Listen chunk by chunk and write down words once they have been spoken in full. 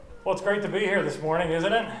Well, it's great to be here this morning,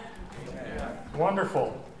 isn't it? Yeah.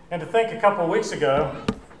 Wonderful. And to think a couple of weeks ago,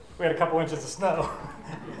 we had a couple inches of snow.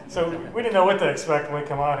 So we didn't know what to expect when we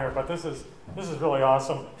come out here, but this is really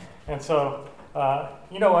awesome. And so,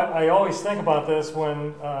 I always think about this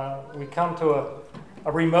when we come to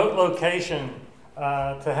a remote location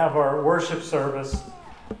to have our worship service,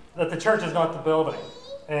 that the church is not the building.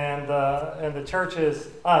 And the church is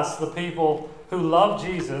us, the people who love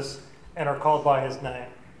Jesus and are called by his name.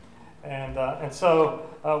 And so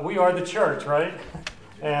we are the church, right?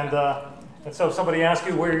 And so if somebody asks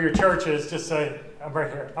you where your church is, just say, I'm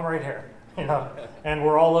right here, and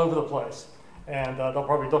we're all over the place. And they'll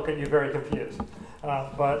probably look at you very confused.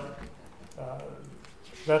 But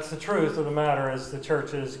that's the truth of the matter, is the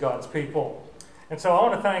church is God's people. And so I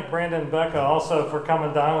want to thank Brandon and Becca also for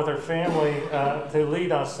coming down with their family to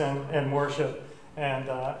lead us in worship.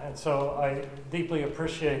 And so I deeply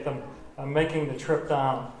appreciate them making the trip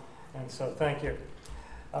down. And so thank you.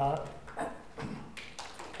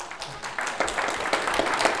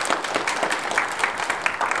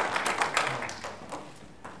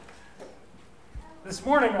 This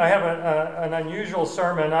morning I have an unusual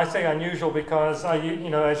sermon. I say unusual because as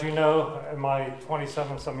you know, in my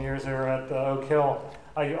 27 some years here at Oak Hill,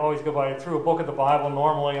 I always go through a book of the Bible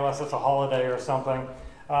normally, unless it's a holiday or something.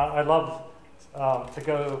 I love to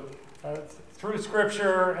go through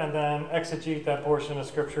Scripture and then exegete that portion of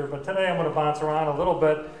Scripture. But today I'm going to bounce around a little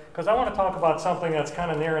bit because I want to talk about something that's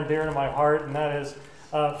kind of near and dear to my heart, and that is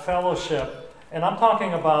fellowship. And I'm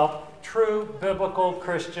talking about true biblical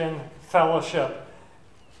Christian fellowship.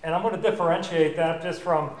 And I'm going to differentiate that just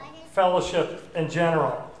from fellowship in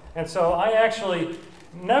general. And so I actually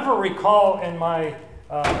never recall in my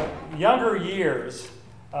younger years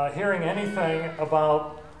hearing anything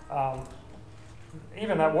about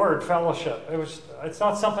even that word, fellowship. It's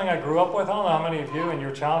not something I grew up with. I don't know how many of you in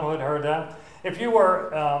your childhood heard that. If you were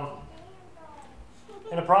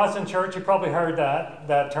in a Protestant church, you probably heard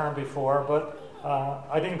that term before, but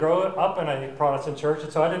I didn't grow up in a Protestant church,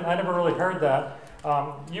 and so I never really heard that.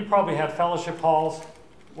 You probably had fellowship halls.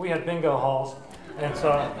 We had bingo halls. And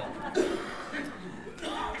so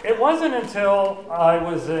it wasn't until I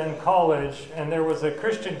was in college and there was a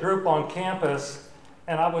Christian group on campus,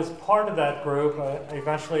 and I was part of that group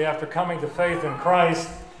eventually after coming to faith in Christ.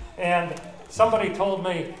 And somebody told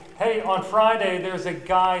me, hey, on Friday there's a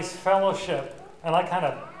guys' fellowship. And I kind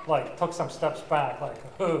of took some steps back,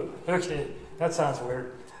 okay, that sounds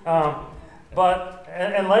weird. But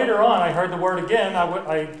later on, I heard the word again.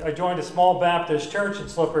 I joined a small Baptist church in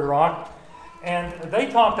Slippery Rock, and they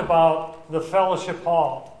talked about the fellowship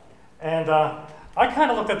hall. And I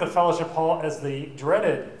kind of looked at the fellowship hall as the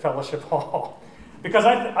dreaded fellowship hall, because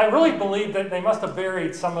I really believe that they must have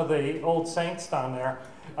buried some of the old saints down there,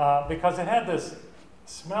 because it had this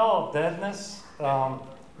smell of deadness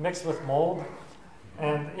mixed with mold.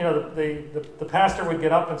 And, the pastor would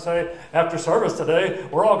get up and say, after service today,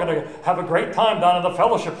 we're all going to have a great time down in the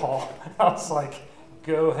fellowship hall. I was like,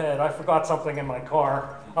 go ahead. I forgot something in my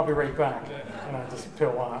car. I'll be right back. And I just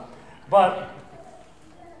peel on it. But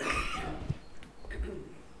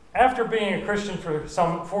after being a Christian for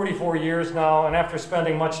some 44 years now, and after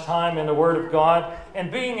spending much time in the Word of God,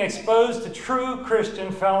 and being exposed to true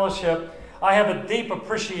Christian fellowship, I have a deep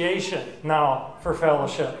appreciation now for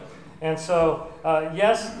fellowship. And so,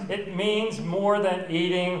 yes, it means more than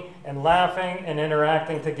eating and laughing and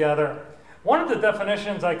interacting together. One of the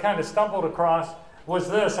definitions I kind of stumbled across was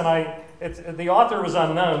this, and the author was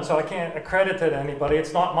unknown, so I can't accredit it to anybody.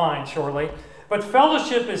 It's not mine, surely. But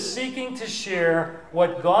fellowship is seeking to share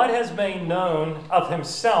what God has made known of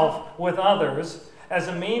himself with others as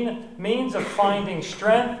a means of finding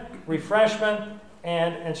strength, refreshment,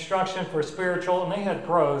 and instruction for spiritual, and they had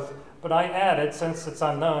growth. But I added, since it's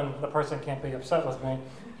unknown, the person can't be upset with me,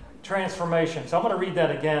 transformation. So I'm going to read that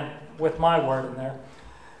again with my word in there.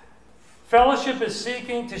 Fellowship is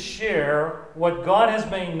seeking to share what God has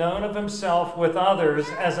made known of himself with others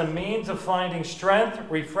as a means of finding strength,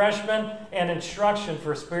 refreshment, and instruction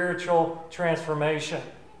for spiritual transformation.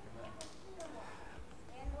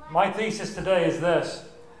 My thesis today is this.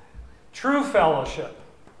 True fellowship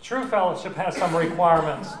has some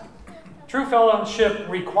requirements. True fellowship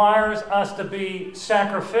requires us to be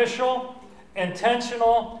sacrificial,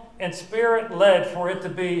 intentional, and spirit-led for it to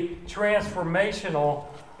be transformational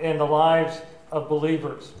in the lives of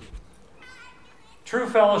believers. True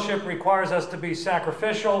fellowship requires us to be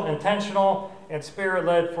sacrificial, intentional, and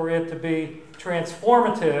spirit-led for it to be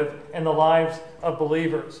transformative in the lives of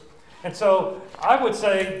believers. And so I would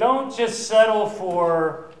say, don't just settle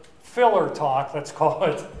for filler talk, let's call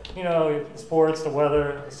it. Sports, the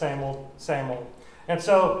weather, the same old, same old. And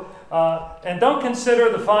so, and don't consider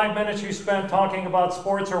the 5 minutes you spent talking about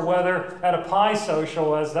sports or weather at a pie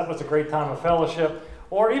social as that was a great time of fellowship,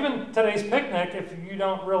 or even today's picnic if you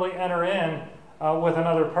don't really enter in with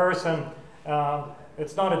another person.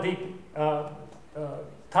 It's not a deep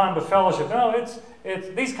time of fellowship. No, it's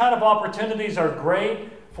these kind of opportunities are great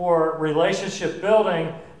for relationship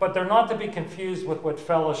building, but they're not to be confused with what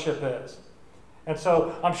fellowship is. And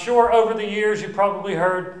so I'm sure over the years you probably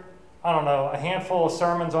heard, I don't know, a handful of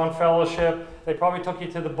sermons on fellowship. They probably took you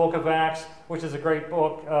to the book of Acts, which is a great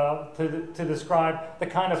book to describe the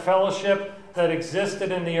kind of fellowship that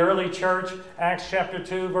existed in the early church. Acts chapter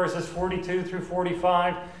 2, verses 42 through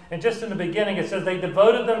 45. And just in the beginning it says, they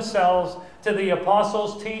devoted themselves to the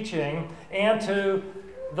apostles' teaching and to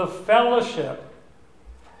the fellowship,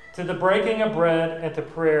 to the breaking of bread and to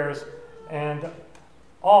prayers. And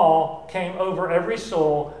all came over every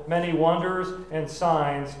soul. Many wonders and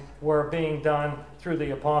signs were being done through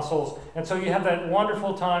the apostles. And so you have that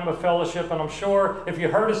wonderful time of fellowship. And I'm sure if you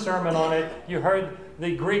heard a sermon on it, you heard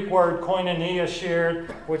the Greek word koinonia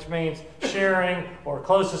shared, which means sharing or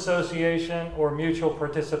close association or mutual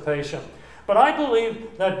participation. But I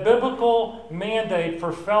believe that biblical mandate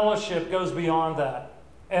for fellowship goes beyond that.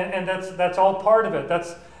 And that's all part of it.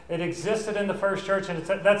 It existed in the first church, and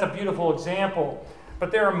that's a beautiful example.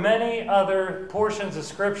 But there are many other portions of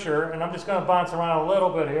Scripture, and I'm just going to bounce around a little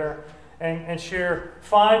bit here and share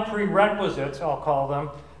 5 prerequisites, I'll call them,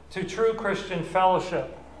 to true Christian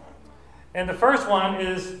fellowship. And the first one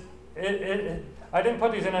is, I didn't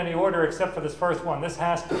put these in any order except for this first one. This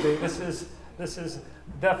is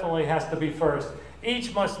definitely has to be first.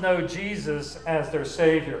 Each must know Jesus as their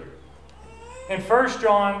Savior. In 1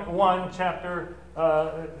 John chapter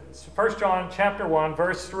 1,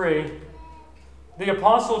 verse 3, the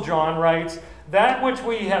Apostle John writes, "That which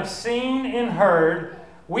we have seen and heard,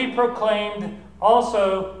 we proclaimed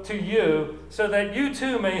also to you, so that you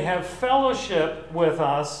too may have fellowship with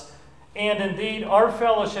us. And indeed, our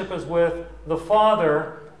fellowship is with the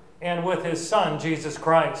Father and with His Son, Jesus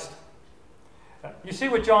Christ." You see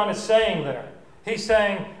what John is saying there? He's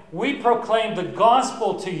saying, we proclaimed the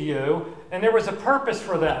gospel to you, and there was a purpose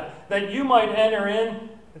for that you might enter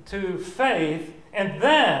into faith, and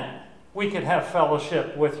then we could have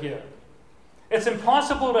fellowship with you. It's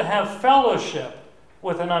impossible to have fellowship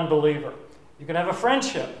with an unbeliever. You can have a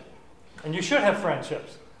friendship, and you should have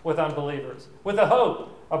friendships with unbelievers, with the hope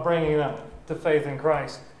of bringing them to faith in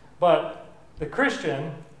Christ. But the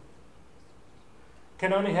Christian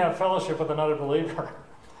can only have fellowship with another believer.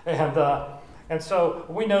 And so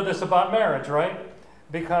we know this about marriage, right?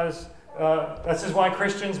 Because this is why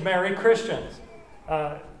Christians marry Christians.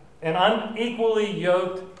 An unequally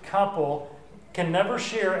yoked couple can never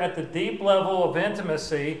share at the deep level of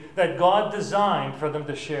intimacy that God designed for them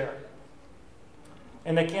to share.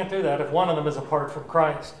 And they can't do that if one of them is apart from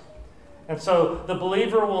Christ. And so the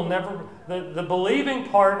believer will never, the believing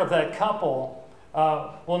part of that couple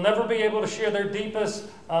will never be able to share their deepest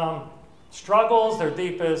struggles, their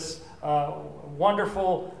deepest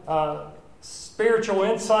wonderful spiritual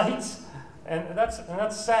insights. And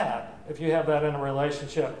that's sad if you have that in a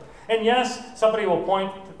relationship. And yes, somebody will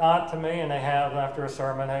point out to me, and they have after a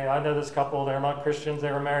sermon, hey, I know this couple, they're not Christians,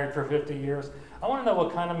 they were married for 50 years. I want to know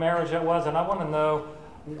what kind of marriage it was, and I want to know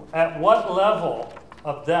at what level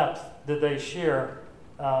of depth did they share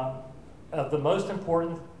of the most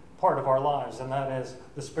important part of our lives, and that is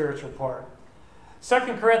the spiritual part. 2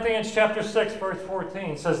 Corinthians chapter 6, verse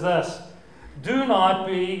 14 says this, "Do not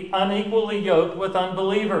be unequally yoked with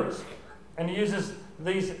unbelievers." And he uses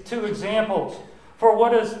these 2 examples. For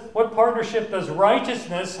what partnership does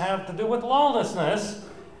righteousness have to do with lawlessness?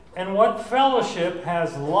 And what fellowship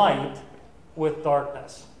has light with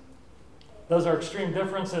darkness? Those are extreme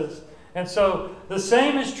differences. And so the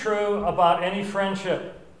same is true about any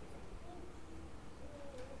friendship.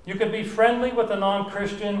 You can be friendly with a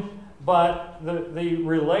non-Christian, but the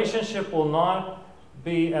relationship will not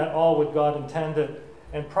be at all what God intended.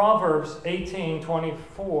 In Proverbs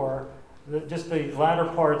 18:24, just the latter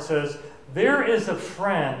part says, "There is a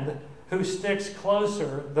friend who sticks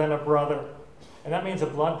closer than a brother." And that means a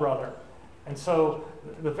blood brother. And so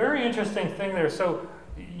the very interesting thing there, so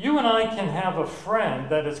you and I can have a friend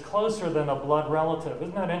that is closer than a blood relative.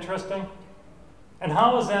 Isn't that interesting? And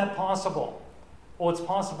how is that possible? Well, it's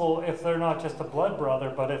possible if they're not just a blood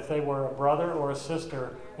brother, but if they were a brother or a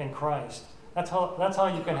sister in Christ. That's how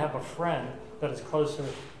you can have a friend that is closer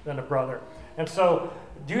than a brother. And so,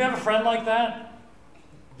 do you have a friend like that?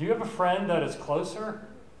 Do you have a friend that is closer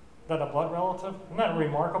than a blood relative? Isn't that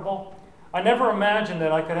remarkable? I never imagined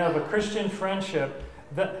that I could have a Christian friendship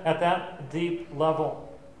at that deep level,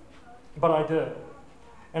 but I do.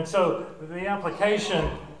 And so the application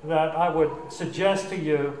that I would suggest to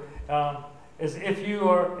you is if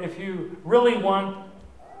you really want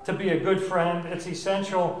to be a good friend, it's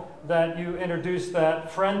essential that you introduce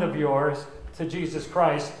that friend of yours to Jesus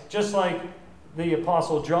Christ, just like the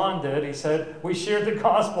Apostle John did. He said, we shared the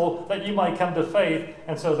gospel that you might come to faith,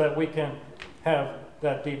 and so that we can have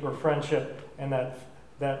that deeper friendship and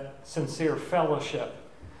that sincere fellowship.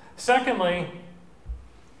 Secondly,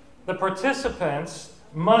 the participants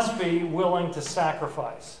must be willing to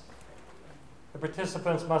sacrifice. The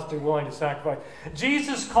participants must be willing to sacrifice.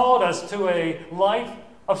 Jesus called us to a life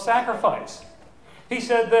of sacrifice. He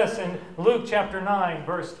said this in Luke chapter 9,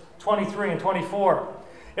 verse 23 and 24.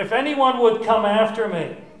 If anyone would come after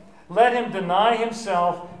me, let him deny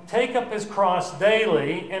himself, take up his cross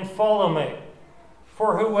daily, and follow me.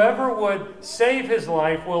 For whoever would save his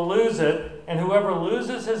life will lose it, and whoever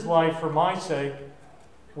loses his life for my sake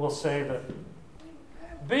will save it.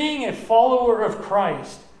 Being a follower of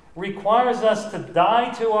Christ requires us to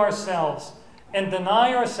die to ourselves and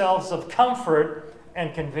deny ourselves of comfort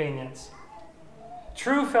and convenience.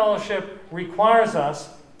 True fellowship requires us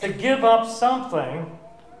to give up something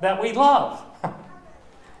that we love.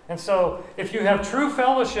 And so, if you have true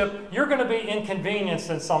fellowship, you're going to be inconvenienced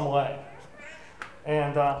in some way.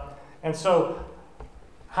 And so,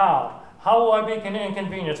 how? How will I be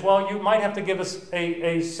inconvenienced? Well, you might have to give us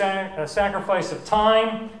a sacrifice of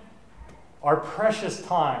time, our precious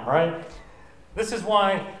time, right? This is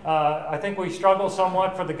why I think we struggle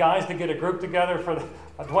somewhat for the guys to get a group together.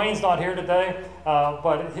 Dwayne's not here today,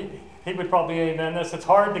 but he would probably amen this. It's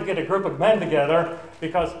hard to get a group of men together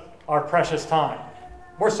because our precious time.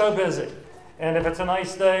 We're so busy. And if it's a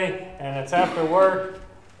nice day and it's after work,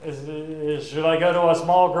 should I go to a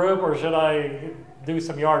small group or should I do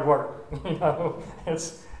some yard work? You know,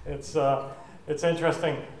 it's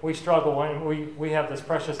interesting. We struggle and we have this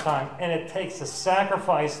precious time, and it takes a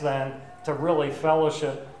sacrifice then to really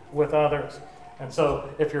fellowship with others. And so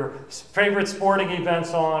if your favorite sporting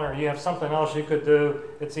event's on or you have something else you could do,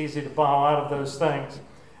 it's easy to bow out of those things.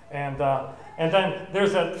 And then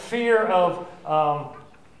there's that fear of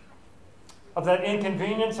that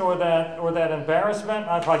inconvenience or that embarrassment.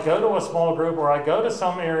 If I go to a small group or I go to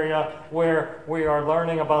some area where we are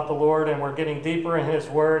learning about the Lord and we're getting deeper in His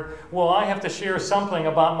Word, will I have to share something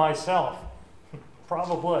about myself?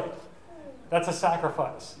 Probably. That's a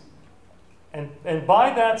sacrifice. And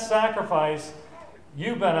by that sacrifice,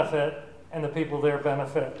 you benefit and the people there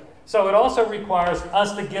benefit. So it also requires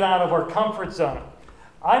us to get out of our comfort zone.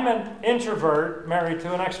 I'm an introvert married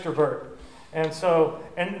to an extrovert.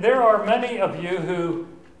 And there are many of you who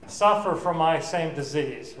suffer from my same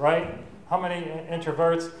disease, right? How many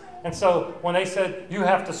introverts? And so when they said, you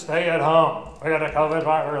have to stay at home, we got a COVID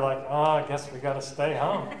virus, we're like, oh, I guess we got to stay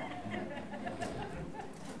home.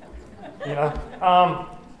 You know?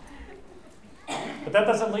 But that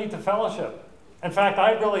doesn't lead to fellowship. In fact,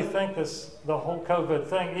 I really think the whole COVID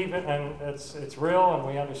thing, and it's real and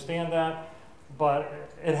we understand that, but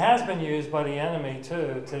it has been used by the enemy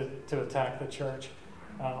too to attack the church.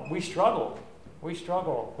 We struggle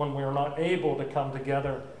when we're not able to come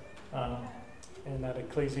together in that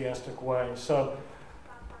ecclesiastic way. So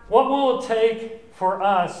what will it take for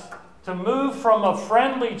us to move from a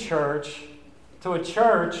friendly church to a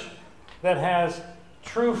church that has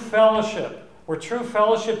true fellowship, where true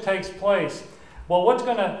fellowship takes place? Well,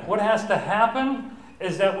 what has to happen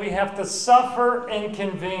is that we have to suffer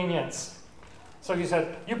inconvenience. So you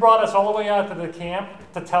said, you brought us all the way out to the camp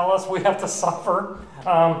to tell us we have to suffer?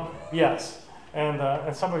 Yes.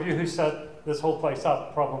 And some of you who set this whole place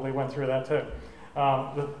up probably went through that too.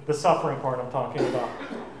 The suffering part I'm talking about.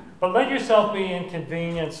 But let yourself be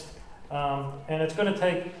inconvenienced, and it's going to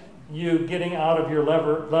take you getting out of your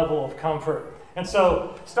level of comfort. And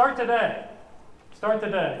so start today. Start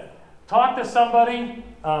today. Talk to somebody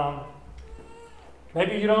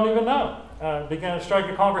maybe you don't even know. Begin to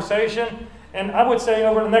strike a conversation. And I would say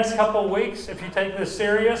over the next couple of weeks, if you take this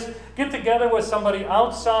serious, get together with somebody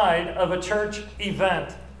outside of a church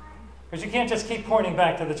event. Because you can't just keep pointing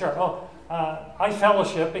back to the church. I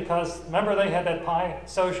fellowship because, remember they had that pie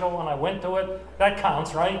social and I went to it? That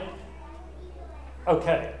counts, right?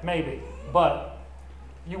 Okay, maybe. But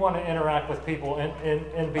you want to interact with people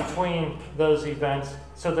in between those events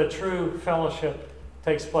so that true fellowship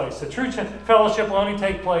takes place. The true fellowship will only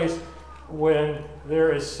take place when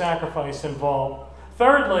there is sacrifice involved.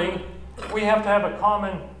 Thirdly, we have to have a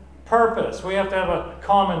common purpose. We have to have a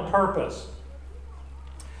common purpose.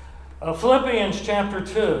 Philippians chapter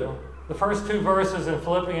 2, the first two verses in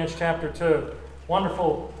Philippians chapter 2,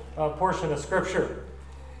 wonderful portion of Scripture.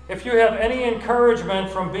 If you have any encouragement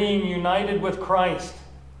from being united with Christ,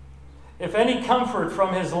 if any comfort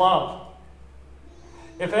from his love,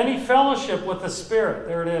 if any fellowship with the Spirit,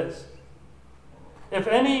 there it is, if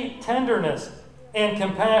any tenderness and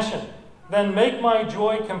compassion, then make my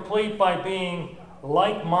joy complete by being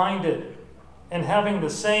like-minded and having the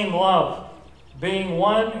same love, being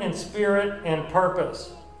one in spirit and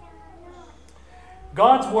purpose.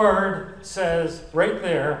 God's Word says right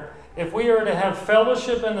there, if we are to have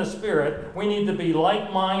fellowship in the Spirit, we need to be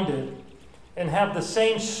like-minded and have the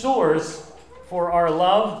same source for our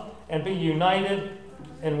love and be united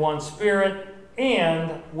in one spirit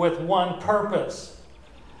and with one purpose.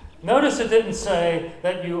 Notice it didn't say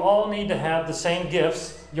that you all need to have the same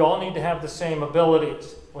gifts, you all need to have the same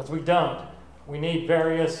abilities, which we don't. We need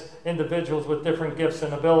various individuals with different gifts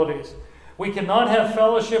and abilities. We cannot have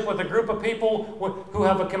fellowship with a group of people who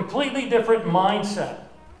have a completely different mindset,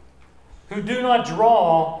 who do not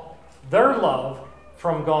draw their love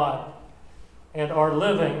from God and are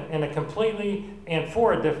living in a completely and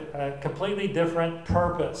for a completely different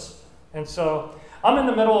purpose. And so I'm in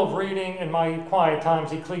the middle of reading in my quiet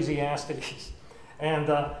times Ecclesiastes, and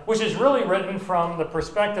which is really written from the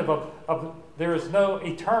perspective of there is no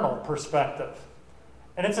eternal perspective.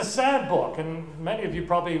 And it's a sad book, and many of you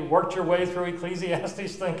probably worked your way through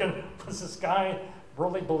Ecclesiastes thinking, does this guy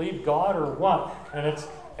really believe God or what?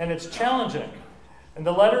 And it's challenging. And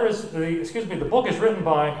the book is written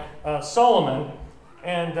by Solomon,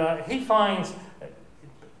 and he finds,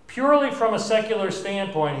 purely from a secular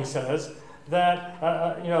standpoint, he says, that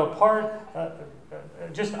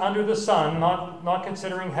just under the sun, not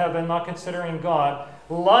considering heaven, not considering God,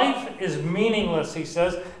 life is meaningless, he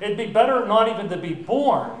says. It'd be better not even to be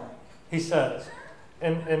born, he says,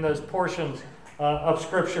 in those portions of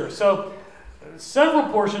Scripture. So several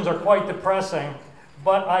portions are quite depressing,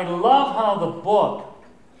 but I love how the book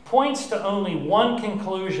points to only one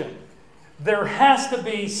conclusion. There has to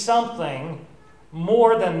be something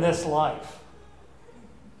more than this life.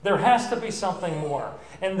 There has to be something more.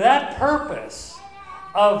 And that purpose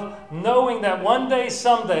of knowing that one day,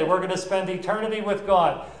 someday, we're going to spend eternity with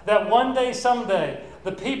God, that one day, someday,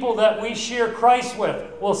 the people that we share Christ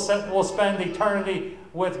with will spend eternity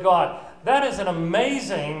with God. That is an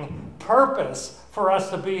amazing purpose for us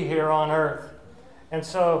to be here on earth. And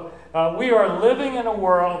so we are living in a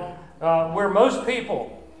world where most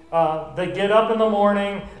people, they get up in the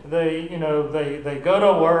morning, they go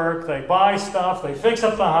to work, they buy stuff, they fix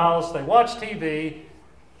up the house, they watch TV,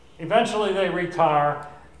 eventually they retire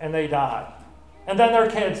and they die. And then their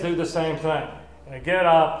kids do the same thing. They get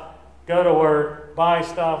up, go to work, buy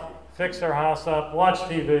stuff, fix their house up, watch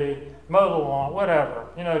TV, mow the lawn, whatever.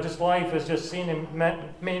 Just life is just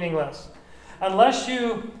meaningless. Unless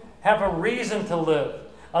you have a reason to live,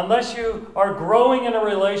 unless you are growing in a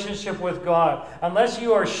relationship with God, unless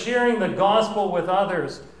you are sharing the gospel with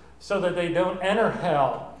others so that they don't enter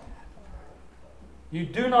hell, you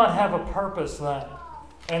do not have a purpose then.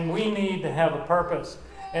 And we need to have a purpose.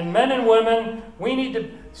 And men and women, we need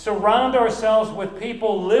to surround ourselves with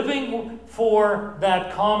people living for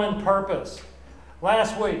that common purpose.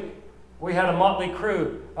 Last week, we had a motley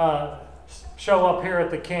crew show up here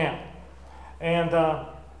at the camp. And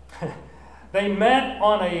they met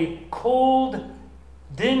on a cold,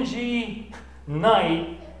 dingy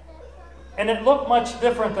night, and it looked much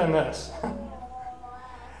different than this.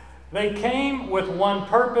 They came with one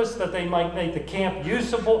purpose, that they might make the camp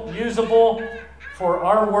usable for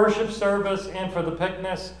our worship service and for the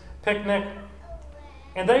picnic.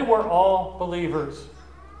 And they were all believers.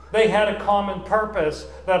 They had a common purpose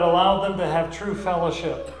that allowed them to have true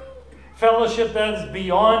fellowship. Fellowship that is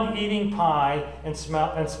beyond eating pie and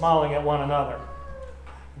smiling at one another.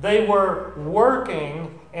 They were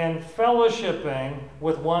working and fellowshipping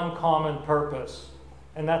with one common purpose.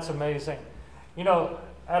 And that's amazing.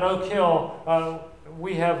 At Oak Hill,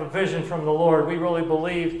 we have a vision from the Lord. We really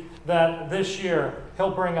believe that this year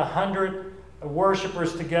He'll bring 100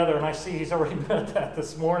 worshipers together. And I see He's already met that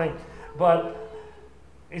this morning. But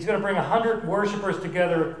He's going to bring 100 worshipers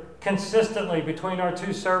together consistently between our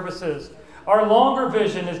two services. Our longer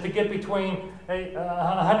vision is to get between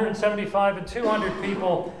 175 and 200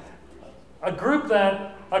 people, a group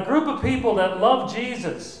of people that love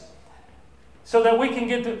Jesus, so that we can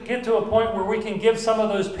get to a point where we can give some of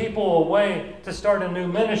those people away to start a new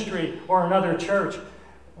ministry or another church.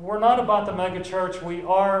 We're not about the mega church. We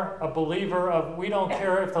are a believer of, we don't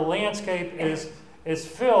care if the landscape is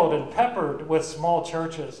filled and peppered with small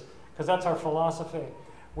churches, because that's our philosophy.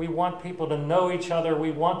 We want people to know each other.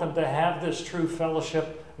 We want them to have this true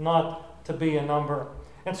fellowship, not to be a number.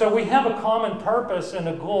 And so we have a common purpose and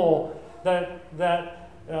a goal that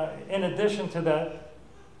in addition to that,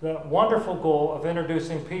 the wonderful goal of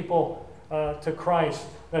introducing people to Christ,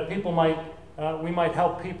 that we might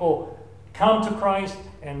help people come to Christ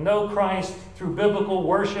and know Christ through biblical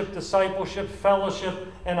worship, discipleship, fellowship,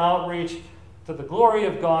 and outreach to the glory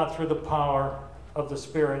of God through the power of the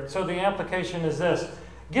Spirit. So the application is this: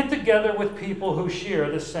 get together with people who share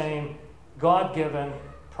the same God-given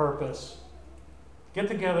purpose. Get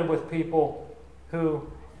together with people who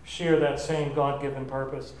share that same God-given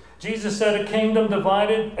purpose. Jesus said, "A kingdom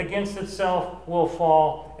divided against itself will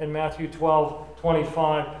fall," in Matthew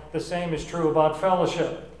 12:25. The same is true about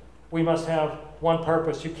fellowship. We must have one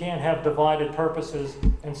purpose. You can't have divided purposes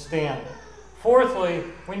and stand. Fourthly,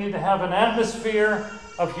 we need to have an atmosphere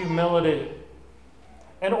of humility.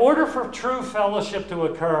 In order for true fellowship to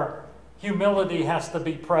occur, humility has to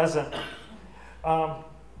be present.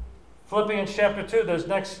 Philippians chapter 2, those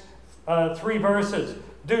next 3 verses.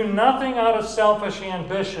 "Do nothing out of selfish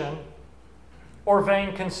ambition or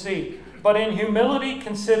vain conceit, but in humility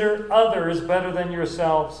consider others better than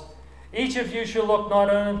yourselves. Each of you should look not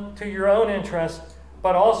only to your own interest,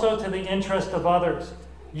 but also to the interest of others.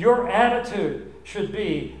 Your attitude should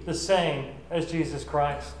be the same as Jesus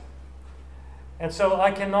Christ." And so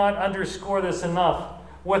I cannot underscore this enough.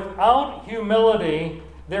 Without humility,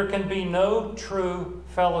 there can be no true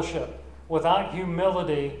fellowship. Without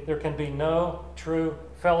humility, there can be no true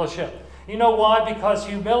fellowship. You know why? Because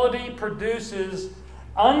humility produces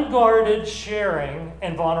unguarded sharing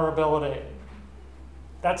and vulnerability.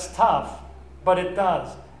 That's tough, but it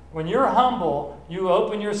does. When you're humble, you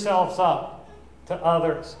open yourselves up to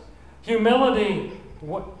others. Humility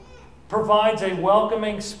provides a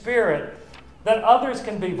welcoming spirit that others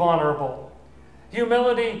can be vulnerable.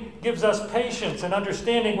 Humility gives us patience and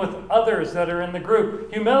understanding with others that are in the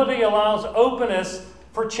group. Humility allows openness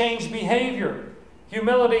for changed behavior.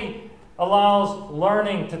 Humility allows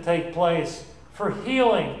learning to take place, for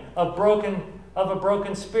healing of a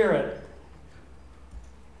broken spirit.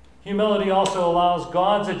 Humility also allows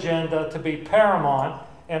God's agenda to be paramount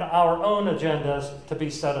and our own agendas to be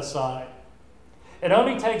set aside. It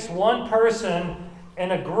only takes one person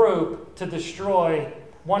in a group to destroy,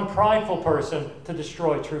 one prideful person to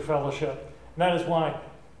destroy true fellowship. And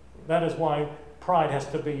that is why pride has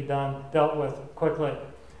to be dealt with quickly.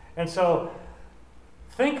 And so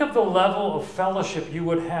think of the level of fellowship you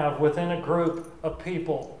would have within a group of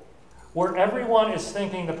people where everyone is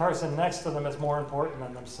thinking the person next to them is more important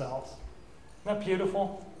than themselves. Isn't that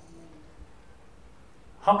beautiful?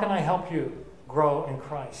 How can I help you grow in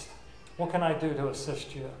Christ? What can I do to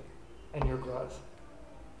assist you in your growth?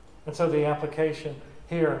 And so the application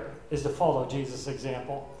here is to follow Jesus'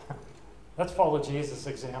 example. Let's follow Jesus'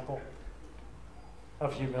 example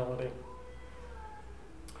of humility.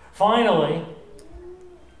 Finally,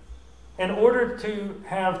 in order to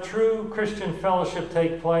have true Christian fellowship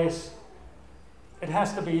take place, it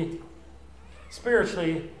has to be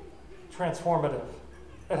spiritually transformative.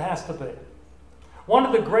 It has to be. One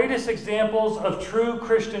of the greatest examples of true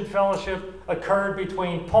Christian fellowship occurred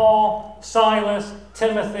between Paul, Silas,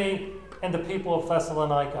 Timothy, and the people of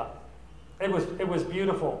Thessalonica. It was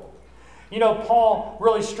beautiful. You know, Paul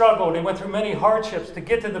really struggled. He went through many hardships to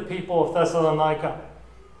get to the people of Thessalonica.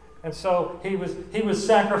 And so he was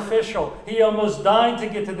sacrificial. He almost died to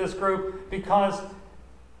get to this group because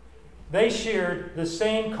they shared the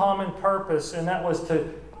same common purpose, and that was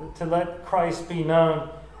to let Christ be known.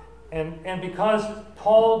 And because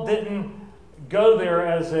Paul didn't go there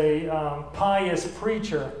as a pious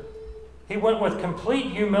preacher, he went with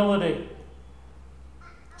complete humility.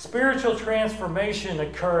 Spiritual transformation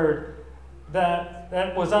occurred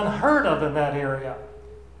that was unheard of in that area.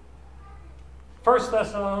 1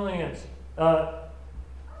 Thessalonians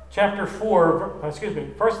chapter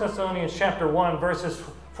 1, verses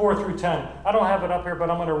 4 through 10. I don't have it up here, but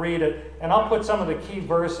I'm going to read it, and I'll put some of the key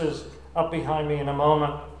verses up behind me in a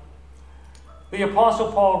moment. The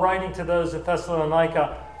Apostle Paul, writing to those at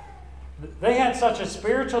Thessalonica, they had such a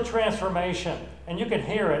spiritual transformation, and you can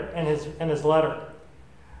hear it in his letter.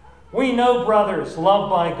 "We know, brothers, loved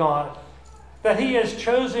by God, that He has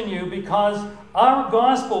chosen you because our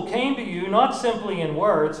gospel came to you not simply in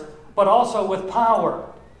words, but also with power,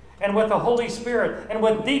 and with the Holy Spirit, and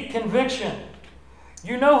with deep conviction.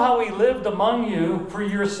 You know how we lived among you for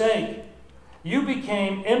your sake. You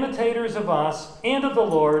became imitators of us and of the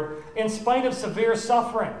Lord in spite of severe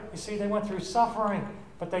suffering." You see, they went through suffering,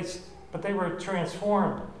 but they were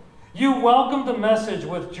transformed. "You welcomed the message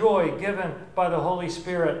with joy given by the Holy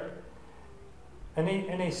Spirit." And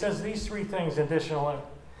he says these 3 things additionally.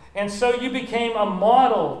 "And so you became a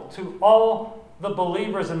model to all the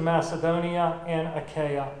believers in Macedonia and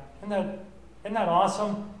Achaia." Isn't that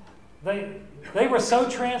awesome? They were so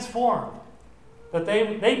transformed that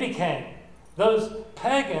they became Those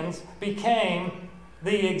pagans became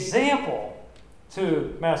the example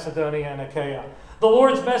to Macedonia and Achaia. The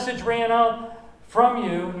Lord's message ran out from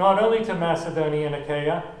you, not only to Macedonia and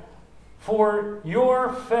Achaia, for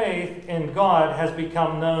your faith in God has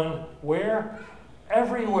become known where?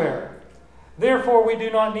 Everywhere. Therefore, we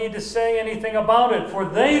do not need to say anything about it, for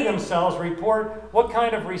they themselves report what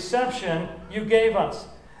kind of reception you gave us.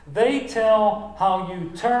 They tell how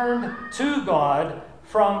you turned to God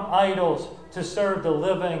from idols to serve the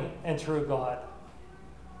living and true God,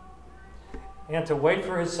 and to wait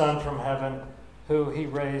for his Son from heaven, who he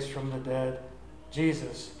raised from the dead,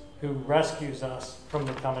 Jesus, who rescues us from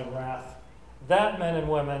the coming wrath. That, men and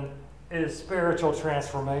women, is spiritual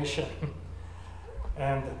transformation.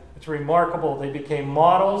 And it's remarkable. They became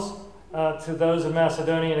models to those of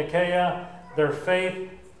Macedonia and Achaia. Their faith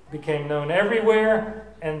became known everywhere.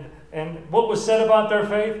 And what was said about their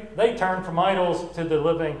faith? They turned from idols to the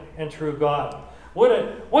living and true God.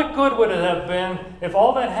 What good would it have been if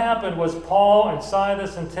all that happened was Paul and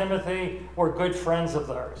Silas and Timothy were good friends of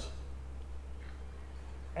theirs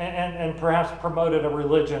and perhaps promoted a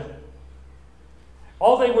religion?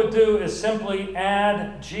 All they would do is simply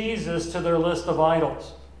add Jesus to their list of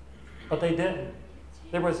idols. But they didn't.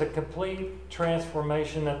 There was a complete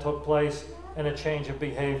transformation that took place and a change of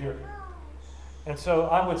behavior. And so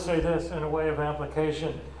I would say this in a way of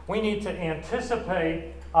application. We need to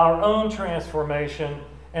anticipate our own transformation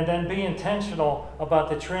and then be intentional about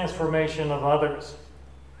the transformation of others.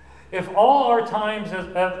 If all our times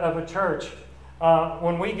of a church,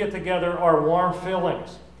 when we get together, are warm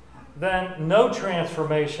feelings, then no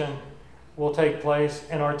transformation will take place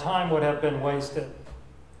and our time would have been wasted.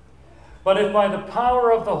 But if by the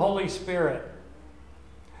power of the Holy Spirit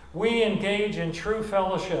we engage in true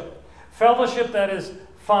fellowship, fellowship that is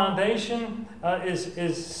foundation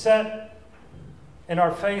is set in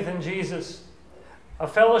our faith in Jesus, a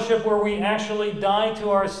fellowship where we actually die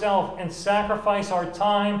to ourselves and sacrifice our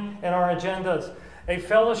time and our agendas, a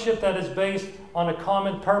fellowship that is based on a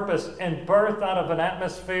common purpose and birthed out of an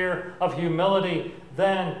atmosphere of humility,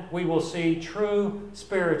 then we will see true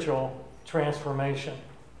spiritual transformation.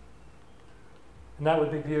 And that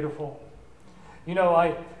would be beautiful. You know,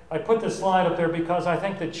 I put this slide up there because I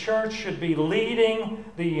think the church should be leading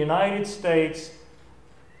the United States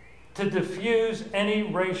to diffuse any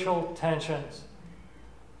racial tensions,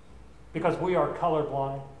 because we are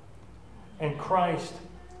colorblind and Christ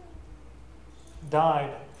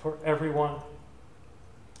died for everyone.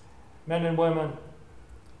 Men and women,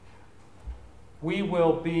 we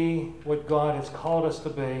will be what God has called us to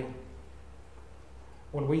be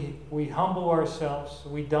when we humble ourselves,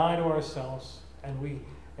 we die to ourselves, and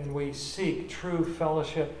we seek true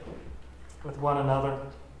fellowship with one another.